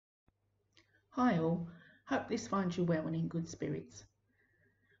Hi all, hope this finds you well and in good spirits.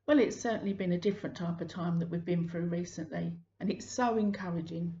 Well, it's certainly been a different type of time that we've been through recently, and it's so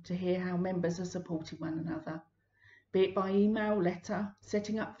encouraging to hear how members are supporting one another, be it by email, letter,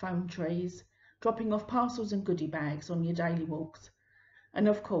 setting up phone trees, dropping off parcels and goodie bags on your daily walks, and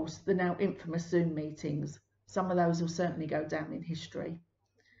of course the now infamous Zoom meetings. Some of those will certainly go down in history.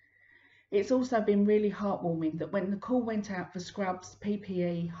 It's also been really heartwarming that when the call went out for scrubs,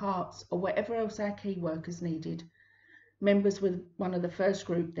 PPE, hearts, or whatever else our key workers needed, members were one of the first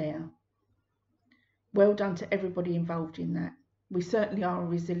group there. Well done to everybody involved in that. We certainly are a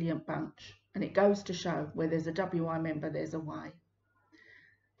resilient bunch, and it goes to show where there's a WI member, there's a way.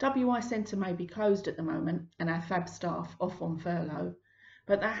 WI Centre may be closed at the moment and our FAB staff off on furlough,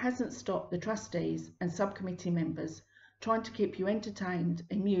 but that hasn't stopped the trustees and subcommittee members trying to keep you entertained,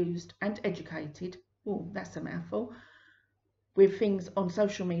 amused and educated, oh that's a mouthful, with things on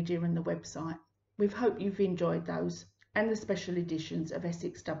social media and the website. We hope you've enjoyed those and the special editions of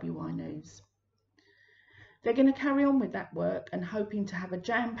Essex WI News. They're going to carry on with that work and hoping to have a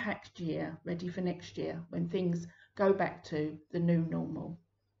jam-packed year ready for next year when things go back to the new normal.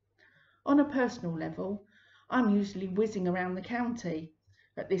 On a personal level, I'm usually whizzing around the county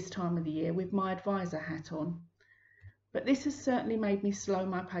at this time of the year with my advisor hat on. But this has certainly made me slow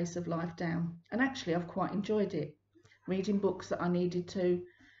my pace of life down, and actually I've quite enjoyed it. Reading books that I needed to,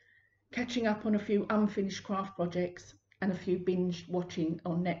 catching up on a few unfinished craft projects, and a few binge watching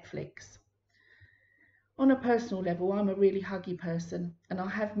on Netflix. On a personal level, I'm a really huggy person, and I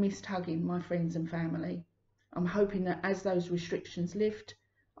have missed hugging my friends and family. I'm hoping that as those restrictions lift,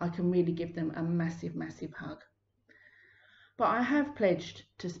 I can really give them a massive, massive hug. But I have pledged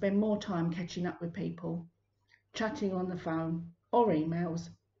to spend more time catching up with people, chatting on the phone or emails,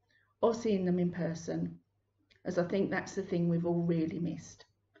 or seeing them in person, as I think that's the thing we've all really missed.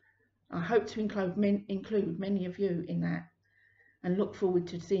 I hope to include many of you in that, and look forward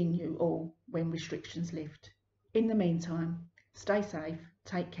to seeing you all when restrictions lift. In the meantime, stay safe,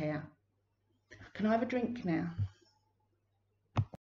 take care. Can I have a drink now?